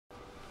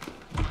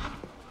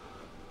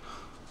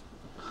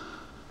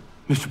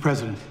Mr.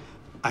 President,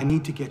 I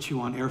need to get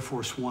you on Air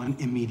Force One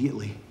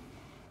immediately.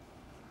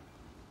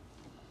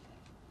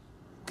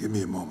 Give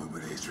me a moment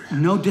with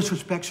Adrian. No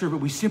disrespect, sir, but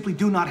we simply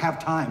do not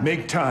have time.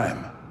 Make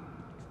time.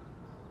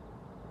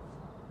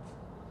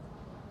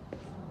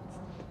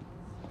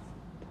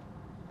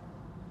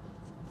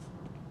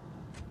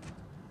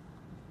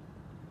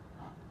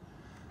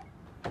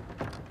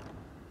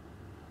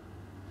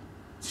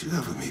 Did you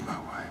ever meet my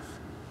wife,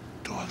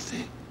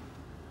 Dorothy?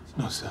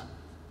 No, sir.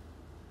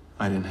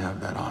 I didn't have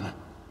that honor.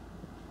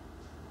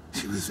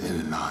 She was in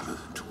and out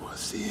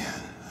towards the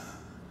end.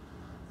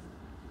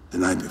 The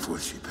night before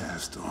she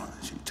passed on,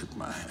 she took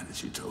my hand and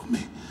she told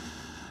me,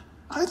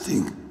 I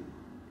think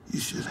you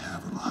should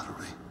have a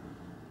lottery.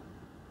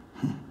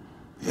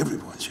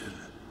 Everyone should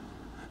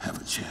have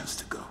a chance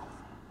to go.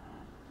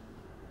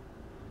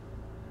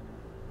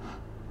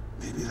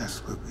 Maybe that's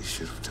what we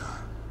should have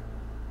done.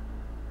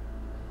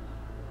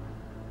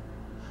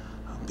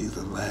 I'll be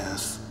the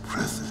last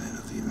president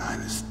of the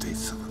United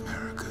States of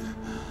America.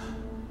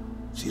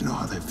 Do you know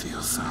how that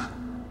feels, son?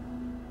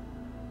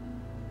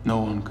 No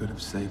one could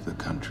have saved the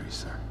country,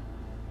 sir.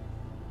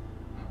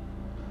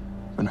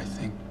 But I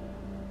think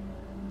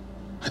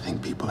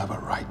people have a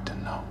right to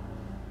know.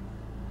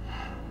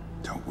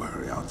 Don't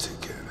worry, I'll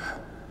take care of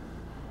that.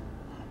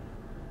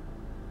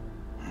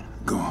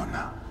 Go on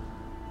now.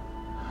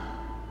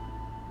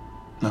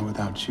 Not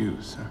without you,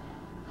 sir.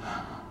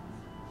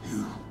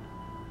 You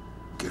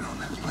get on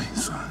that plane,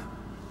 son.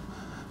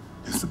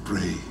 It's a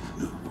brave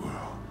new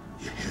world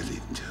you're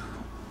heading to.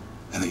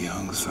 And a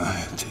young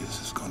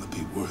scientist is gonna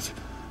be worth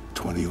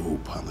 20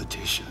 old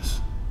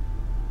politicians.